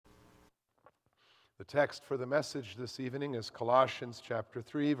The text for the message this evening is Colossians chapter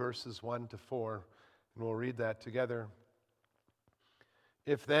 3, verses 1 to 4, and we'll read that together.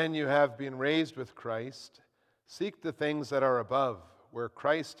 If then you have been raised with Christ, seek the things that are above, where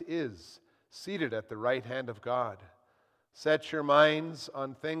Christ is, seated at the right hand of God. Set your minds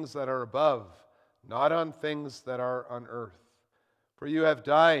on things that are above, not on things that are on earth. For you have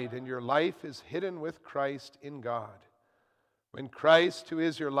died, and your life is hidden with Christ in God. When Christ, who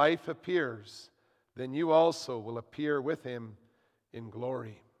is your life, appears, then you also will appear with him in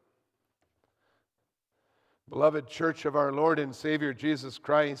glory. Beloved Church of our Lord and Savior Jesus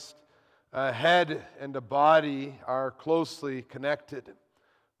Christ, a head and a body are closely connected.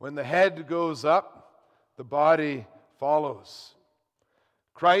 When the head goes up, the body follows.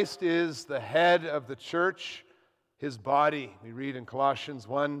 Christ is the head of the church, his body. We read in Colossians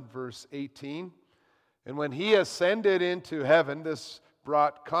 1, verse 18. And when he ascended into heaven, this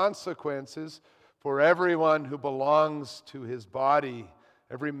brought consequences for everyone who belongs to his body,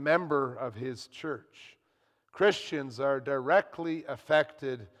 every member of his church. Christians are directly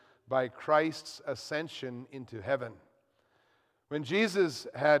affected by Christ's ascension into heaven. When Jesus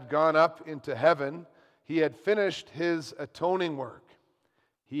had gone up into heaven, he had finished his atoning work.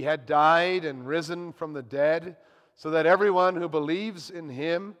 He had died and risen from the dead, so that everyone who believes in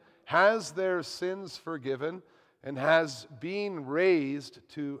him has their sins forgiven and has been raised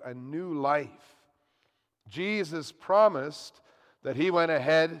to a new life. Jesus promised that he went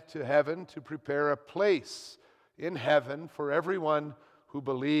ahead to heaven to prepare a place in heaven for everyone who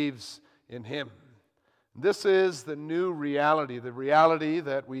believes in him. This is the new reality, the reality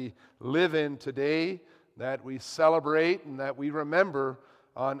that we live in today, that we celebrate and that we remember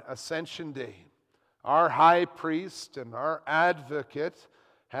on Ascension Day. Our high priest and our advocate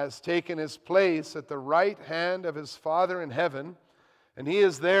has taken his place at the right hand of his Father in heaven, and he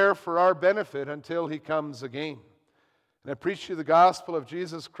is there for our benefit until he comes again. And I preach you the gospel of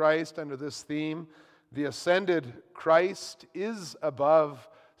Jesus Christ under this theme: the ascended Christ is above,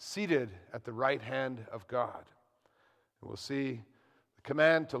 seated at the right hand of God. And we'll see the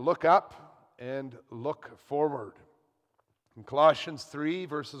command to look up and look forward. In Colossians 3,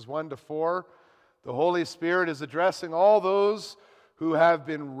 verses 1 to 4, the Holy Spirit is addressing all those who have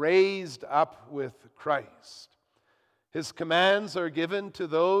been raised up with Christ. His commands are given to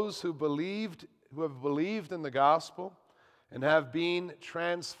those who have believed in the gospel and have been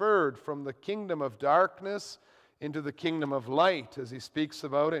transferred from the kingdom of darkness into the kingdom of light, as he speaks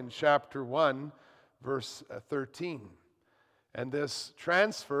about in chapter 1, verse 13. And this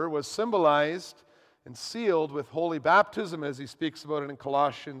transfer was symbolized and sealed with holy baptism, as he speaks about it in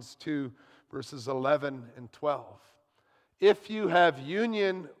Colossians 2, verses 11 and 12. If you have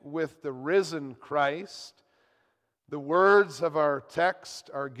union with the risen Christ, the words of our text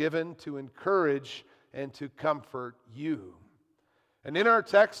are given to encourage and to comfort you. And in our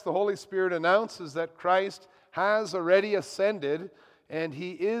text, the Holy Spirit announces that Christ has already ascended and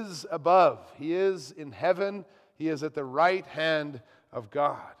he is above. He is in heaven. He is at the right hand of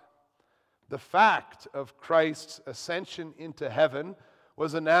God. The fact of Christ's ascension into heaven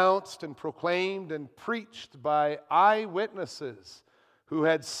was announced and proclaimed and preached by eyewitnesses who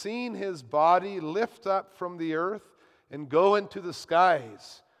had seen his body lift up from the earth and go into the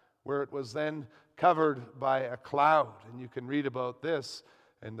skies, where it was then covered by a cloud. And you can read about this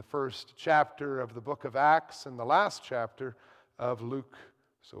in the first chapter of the book of Acts and the last chapter of Luke,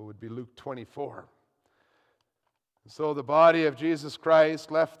 so it would be Luke 24. And so the body of Jesus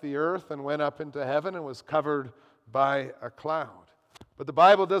Christ left the earth and went up into heaven and was covered by a cloud. But the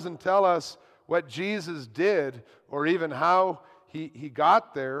Bible doesn't tell us what Jesus did or even how he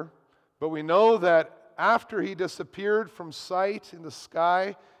got there, but we know that after he disappeared from sight in the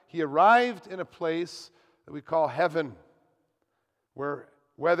sky, he arrived in a place that we call heaven, where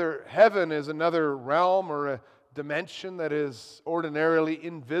whether heaven is another realm or a dimension that is ordinarily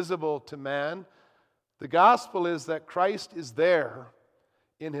invisible to man, the gospel is that Christ is there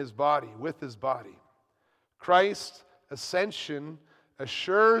in his body, with his body. Christ's ascension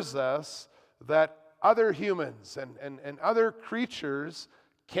assures us that other humans and other creatures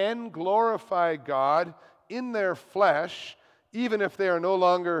can glorify God in their flesh, even if they are no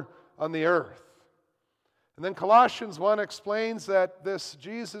longer on the earth. And then Colossians 1 explains that this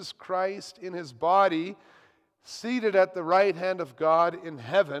Jesus Christ in his body, seated at the right hand of God in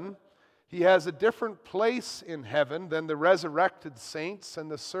heaven, he has a different place in heaven than the resurrected saints and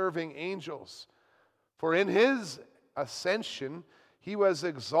the serving angels. For in his ascension, he was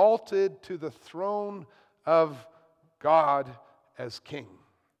exalted to the throne of God as king.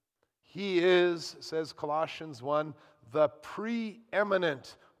 He is, says Colossians 1, the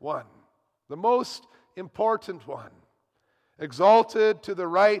preeminent one, the most important one. Exalted to the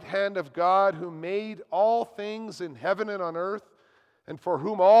right hand of God, who made all things in heaven and on earth, and for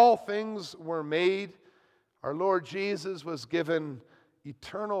whom all things were made, our Lord Jesus was given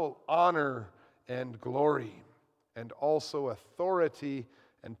eternal honor and glory, and also authority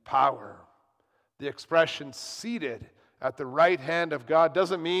and power. The expression seated at the right hand of God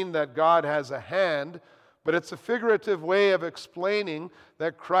doesn't mean that God has a hand, but it's a figurative way of explaining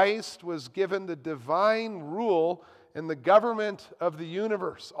that Christ was given the divine rule in the government of the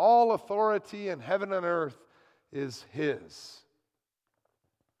universe. All authority in heaven and earth is His.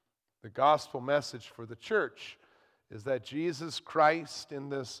 The gospel message for the church is that Jesus Christ, in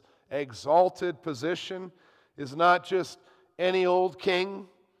this exalted position, is not just any old king,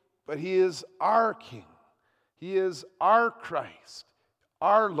 but He is our King. He is our Christ,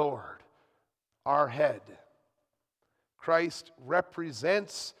 our Lord, our head. Christ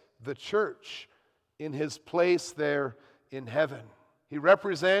represents the church in His place there in heaven. He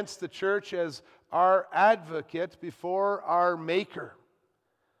represents the church as our advocate before our Maker.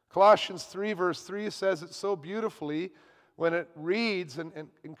 Colossians 3 verse 3 says it so beautifully when it reads and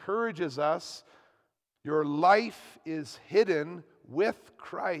encourages us, your life is hidden with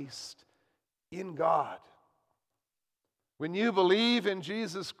Christ in God. When you believe in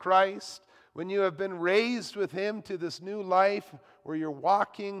Jesus Christ, when you have been raised with Him to this new life where you're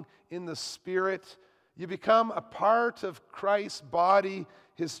walking in the Spirit, you become a part of Christ's body,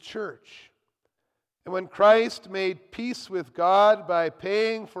 His church. And when Christ made peace with God by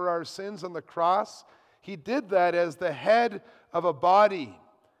paying for our sins on the cross, He did that as the head of a body.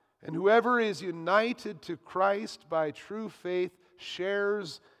 And whoever is united to Christ by true faith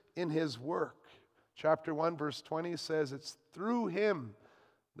shares in His work. Chapter 1 verse 20 says it's through Him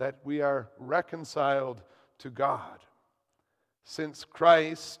that we are reconciled to God. Since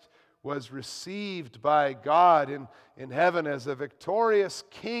Christ was received by God in heaven as a victorious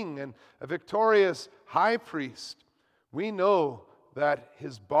king and a victorious high priest, we know that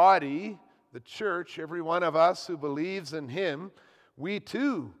His body, the church, every one of us who believes in Him, we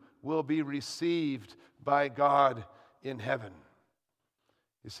too will be received by God in heaven.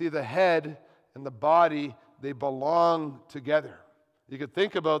 You see, the head and the body, they belong together. You could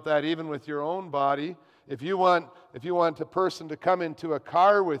think about that even with your own body. If you want a person to come into a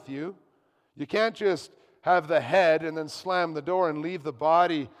car with you, you can't just have the head and then slam the door and leave the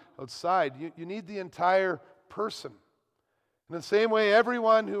body outside. You need the entire person. In the same way,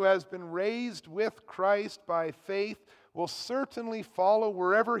 everyone who has been raised with Christ by faith will certainly follow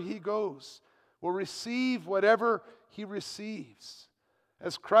wherever He goes, will receive whatever He receives.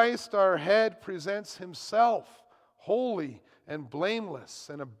 As Christ, our head, presents Himself holy and blameless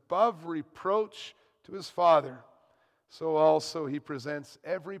and above reproach to His Father, so also He presents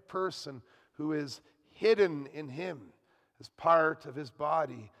every person who is hidden in Him as part of His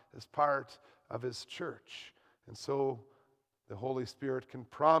body, as part of His church. And so the Holy Spirit can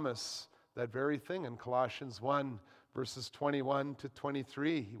promise that very thing in Colossians 1, verses 21 to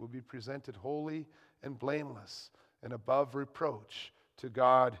 23. He will be presented holy and blameless and above reproach to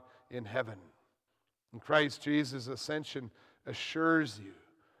God in heaven. And Christ Jesus' ascension assures you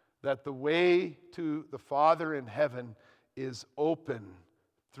that the way to the Father in heaven is open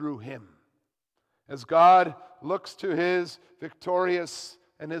through Him. As God looks to His victorious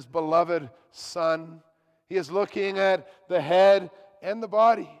and His beloved Son, He is looking at the head and the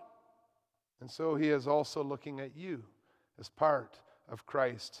body. And so He is also looking at you as part of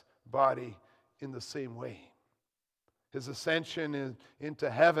Christ's body in the same way. His ascension into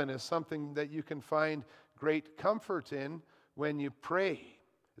heaven is something that you can find great comfort in when you pray.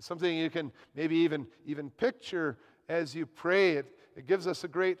 It's something you can maybe even picture as you pray. It gives us a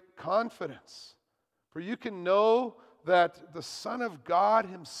great confidence. For you can know that the Son of God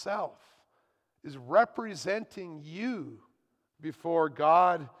Himself is representing you before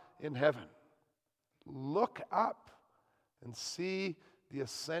God in heaven. Look up and see the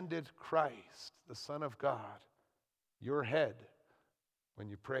ascended Christ, the Son of God, your head when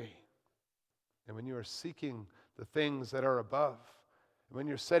you pray. And when you are seeking the things that are above, and when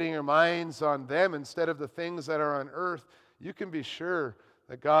you're setting your minds on them instead of the things that are on earth, you can be sure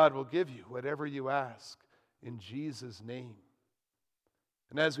that God will give you whatever you ask in Jesus' name.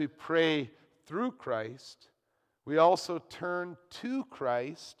 And as we pray through Christ, we also turn to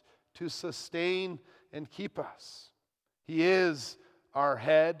Christ to sustain and keep us. He is our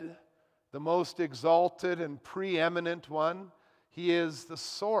head, the most exalted and preeminent one. He is the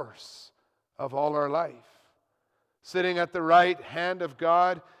source of all our life. Sitting at the right hand of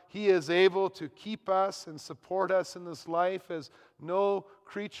God, He is able to keep us and support us in this life as no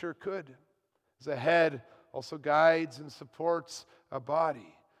creature could. As a head also guides and supports a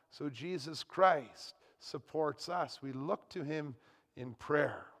body, so Jesus Christ supports us. We look to him in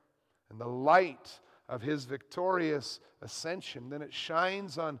prayer. And the light of his victorious ascension, then it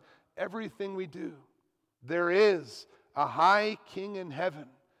shines on everything we do. There is a high King in heaven,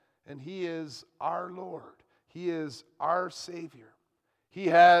 and he is our Lord. He is our Savior. He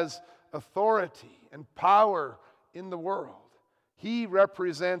has authority and power in the world. He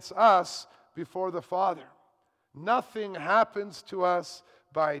represents us before the Father. Nothing happens to us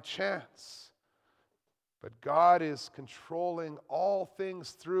by chance, but God is controlling all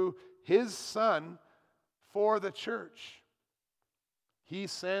things through his Son for the church. He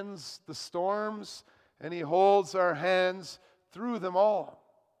sends the storms and he holds our hands through them all.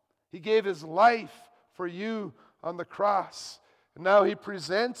 He gave his life for you on the cross, and now he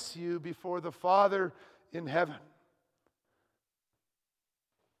presents you before the Father in heaven.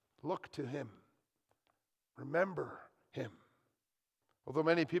 Look to him. Remember him. Although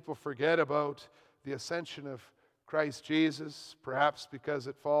many people forget about the ascension of Christ Jesus, perhaps because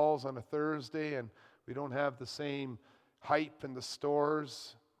it falls on a Thursday and we don't have the same hype in the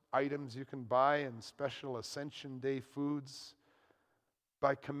stores, items you can buy and special Ascension Day foods,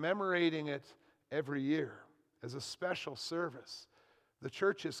 by commemorating it every year as a special service, the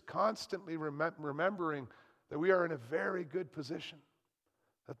church is constantly remembering that we are in a very good position,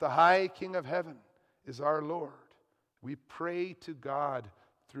 that the high King of heaven is our Lord. We pray to God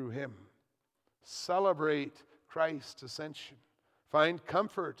through him. Celebrate Christ's ascension. Find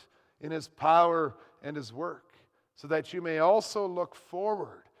comfort in his power and his work, so that you may also look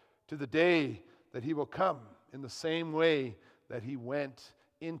forward to the day that he will come in the same way that he went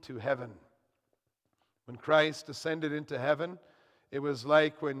into heaven. When Christ ascended into heaven, it was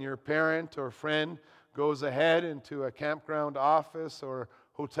like when your parent or friend goes ahead into a campground office or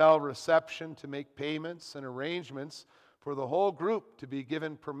hotel reception to make payments and arrangements for the whole group to be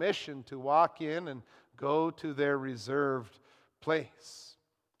given permission to walk in and go to their reserved place.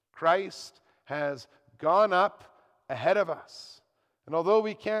 Christ has gone up ahead of us. And although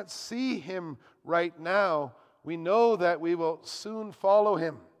we can't see him right now, we know that we will soon follow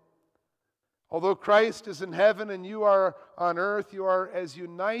him. Although Christ is in heaven and you are on earth, you are as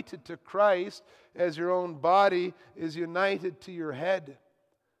united to Christ as your own body is united to your head.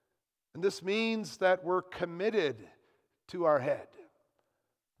 And this means that we're committed to our head.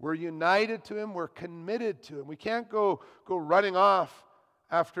 We're united to him, we're committed to him. We can't go running off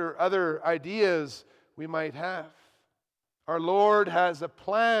after other ideas we might have. Our Lord has a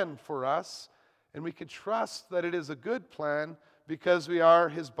plan for us, and we can trust that it is a good plan because we are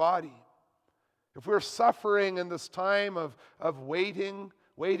his body. If we're suffering in this time of waiting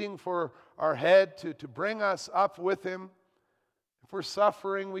for our head to bring us up with him, if we're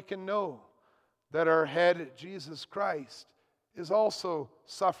suffering, we can know that our head, Jesus Christ, is also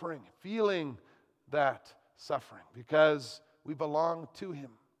suffering, feeling that suffering, because we belong to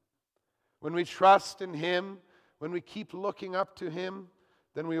him. When we trust in him, when we keep looking up to him,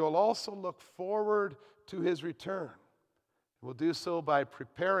 then we will also look forward to his return. We'll do so by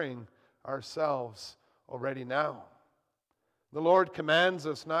preparing ourselves already now. The Lord commands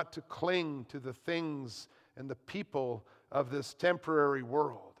us not to cling to the things and the people of this temporary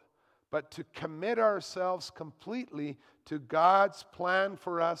world, but to commit ourselves completely to God's plan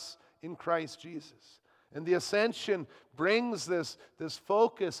for us in Christ Jesus. And the ascension brings this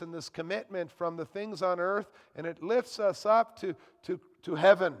focus and this commitment from the things on earth, and it lifts us up to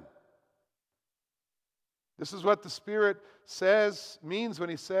heaven. This is what the Spirit means when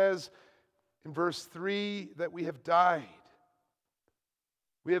he says in verse 3 that we have died.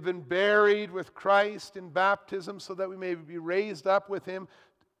 We have been buried with Christ in baptism so that we may be raised up with him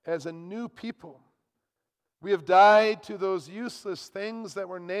as a new people. We have died to those useless things that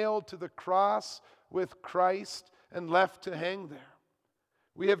were nailed to the cross with Christ and left to hang there.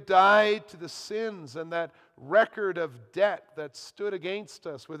 We have died to the sins and that record of debt that stood against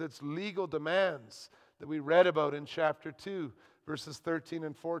us with its legal demands that we read about in chapter 2, verses 13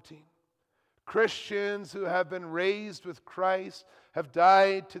 and 14. Christians who have been raised with Christ have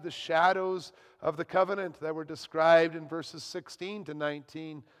died to the shadows of the covenant that were described in verses 16 to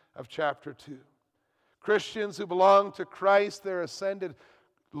 19 of chapter 2. Christians who belong to Christ, their ascended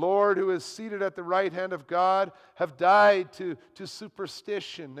Lord who is seated at the right hand of God, have died to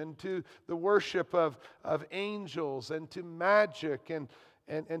superstition and to the worship of angels and to magic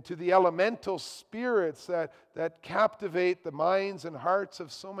and to the elemental spirits that captivate the minds and hearts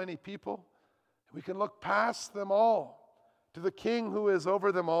of so many people. We can look past them all to the King who is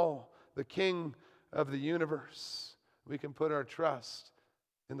over them all, the King of the universe. We can put our trust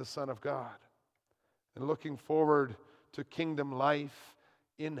in the Son of God. and looking forward to kingdom life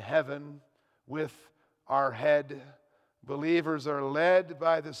in heaven with our head. Believers are led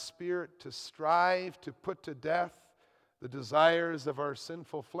by the Spirit to strive to put to death the desires of our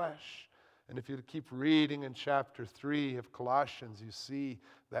sinful flesh. And if you keep reading in chapter 3 of Colossians, you see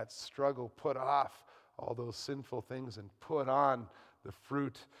that struggle. Put off all those sinful things and put on the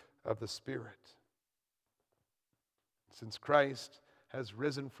fruit of the Spirit. Since Christ has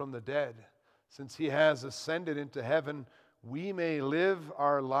risen from the dead, since he has ascended into heaven, we may live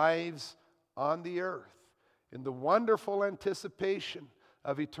our lives on the earth in the wonderful anticipation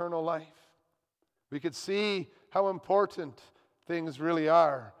of eternal life. We could see how important things really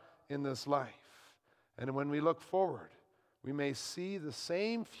are in this life. And when we look forward, we may see the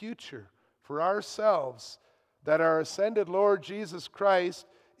same future for ourselves that our ascended Lord Jesus Christ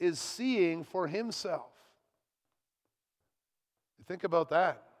is seeing for himself. Think about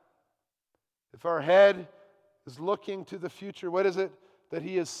that. If our head is looking to the future, what is it that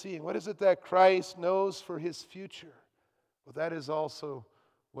he is seeing? What is it that Christ knows for his future? Well, that is also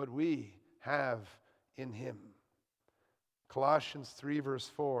what we have in him. Colossians 3 verse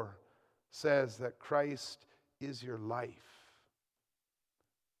 4 says that Christ is your life.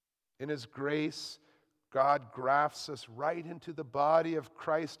 In his grace, God grafts us right into the body of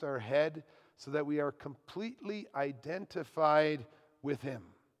Christ, our head, so that we are completely identified with him.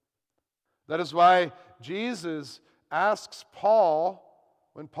 That is why Jesus asks Paul,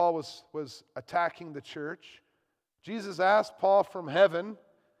 when Paul was attacking the church, Jesus asked Paul from heaven,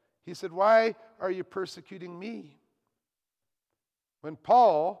 he said, "Why are you persecuting me?" When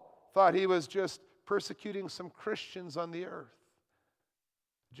Paul thought he was just persecuting some Christians on the earth.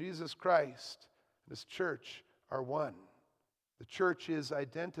 Jesus Christ and his church are one. The church is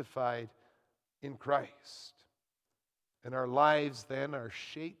identified in Christ. And our lives then are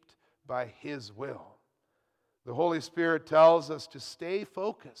shaped by his will. The Holy Spirit tells us to stay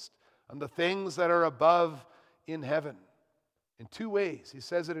focused on the things that are above in heaven. In two ways. He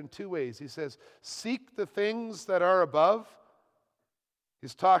says it in two ways. He says, seek the things that are above.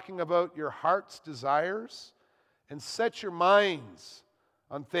 He's talking about your heart's desires. And set your minds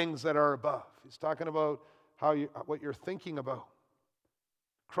on things that are above. He's talking about what you're thinking about.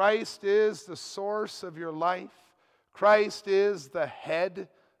 Christ is the source of your life. Christ is the head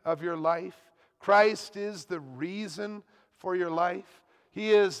of your life. Christ is the reason for your life.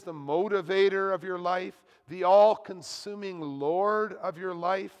 He is the motivator of your life, the all-consuming Lord of your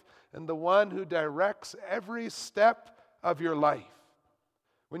life, and the one who directs every step of your life.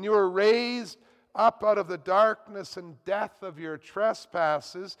 When you were raised up out of the darkness and death of your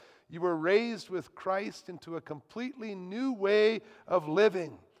trespasses, you were raised with Christ into a completely new way of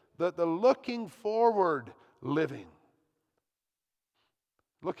living, the looking forward living.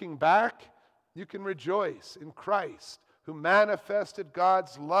 Looking back, you can rejoice in Christ, who manifested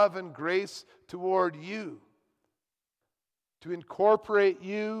God's love and grace toward you, to incorporate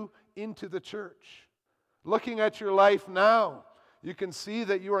you into the church. Looking at your life now, you can see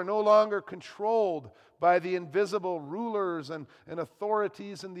that you are no longer controlled by the invisible rulers and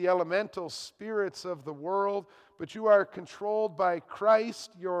authorities and the elemental spirits of the world, but you are controlled by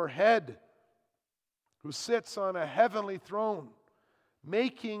Christ, your head, who sits on a heavenly throne,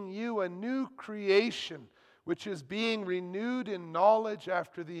 making you a new creation, which is being renewed in knowledge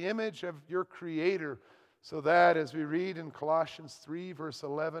after the image of your Creator, so that, as we read in Colossians 3, verse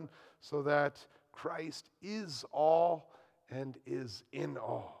 11, so that Christ is all and is in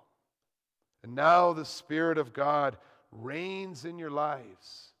all. And now the Spirit of God reigns in your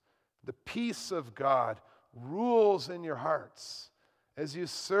lives. The peace of God rules in your hearts as you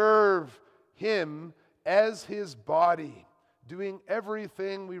serve him as his body, doing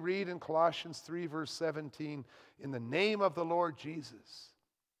everything we read in Colossians 3, verse 17, in the name of the Lord Jesus.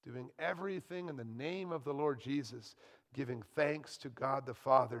 Doing everything in the name of the Lord Jesus, giving thanks to God the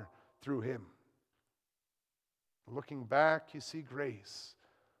Father through him. Looking back, you see grace.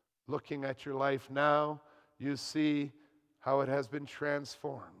 Looking at your life now, you see how it has been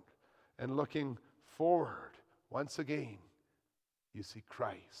transformed. And looking forward, once again, you see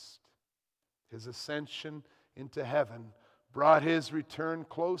Christ. His ascension into heaven brought his return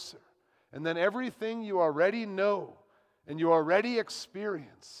closer. And then everything you already know and you already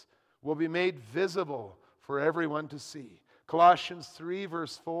experience will be made visible for everyone to see. Colossians 3,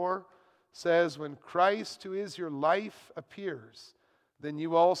 verse 4 says, when Christ, who is your life, appears, then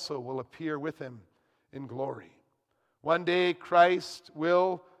you also will appear with him in glory. One day Christ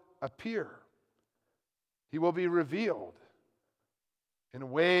will appear. He will be revealed in a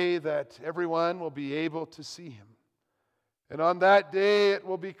way that everyone will be able to see him. And on that day it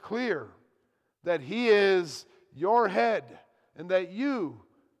will be clear that He is your head and that you,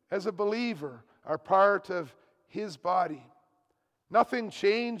 as a believer, are part of His body. Nothing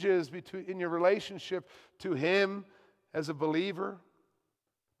changes in your relationship to Him as a believer.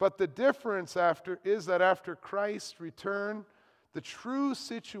 But the difference is that after Christ's return, the true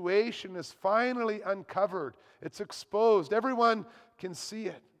situation is finally uncovered. It's exposed. Everyone can see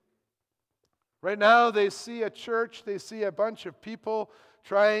it. Right now, they see a church, they see a bunch of people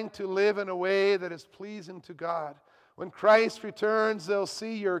trying to live in a way that is pleasing to God. When Christ returns, they'll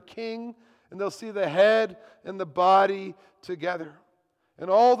see your King, and they'll see the head and the body together. And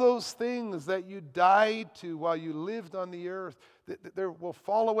all those things that you died to while you lived on the earth, they will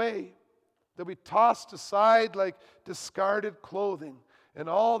fall away. They'll be tossed aside like discarded clothing. And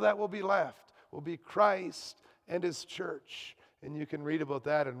all that will be left will be Christ and His church. And you can read about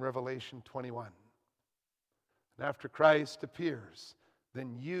that in Revelation 21. And after Christ appears,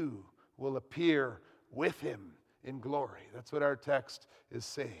 then you will appear with Him in glory. That's what our text is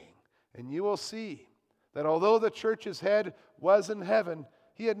saying. And you will see that although the church's head was in heaven,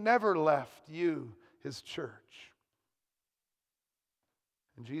 He had never left you, His church.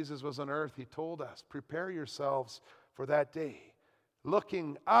 When Jesus was on earth, He told us, prepare yourselves for that day,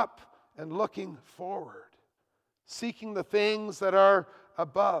 looking up and looking forward, seeking the things that are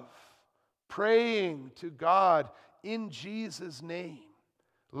above, praying to God in Jesus' name,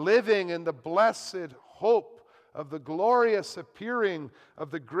 living in the blessed hope of the glorious appearing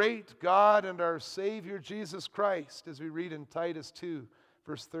of the great God and our Savior Jesus Christ, as we read in Titus 2,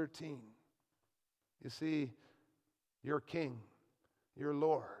 verse 13. You see, your King, your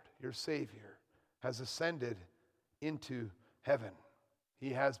Lord, your Savior has ascended into heaven.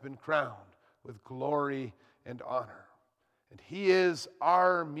 He has been crowned with glory and honor. And He is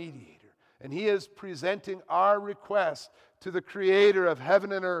our mediator. And He is presenting our request to the Creator of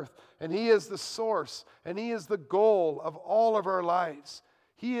heaven and earth. And He is the source and He is the goal of all of our lives.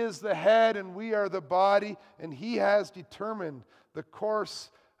 He is the head and we are the body, and He has determined the course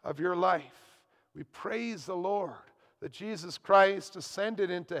of your life. We praise the Lord that Jesus Christ ascended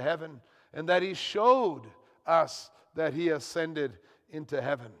into heaven and that He showed us that He ascended into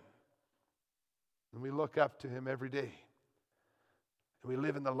heaven. And we look up to Him every day. And we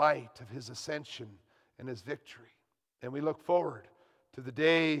live in the light of His ascension and His victory. And we look forward to the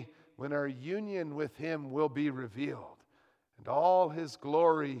day when our union with Him will be revealed and all His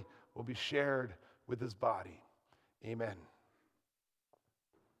glory will be shared with His body. Amen.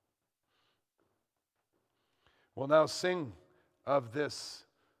 We'll now sing of this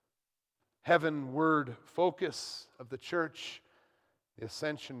heavenward focus of the church, the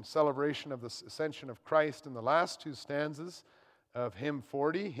ascension, celebration of the ascension of Christ in the last two stanzas of Hymn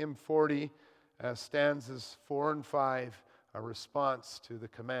 40. Hymn 40, stanzas 4 and 5, a response to the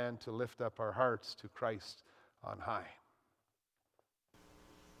command to lift up our hearts to Christ on high.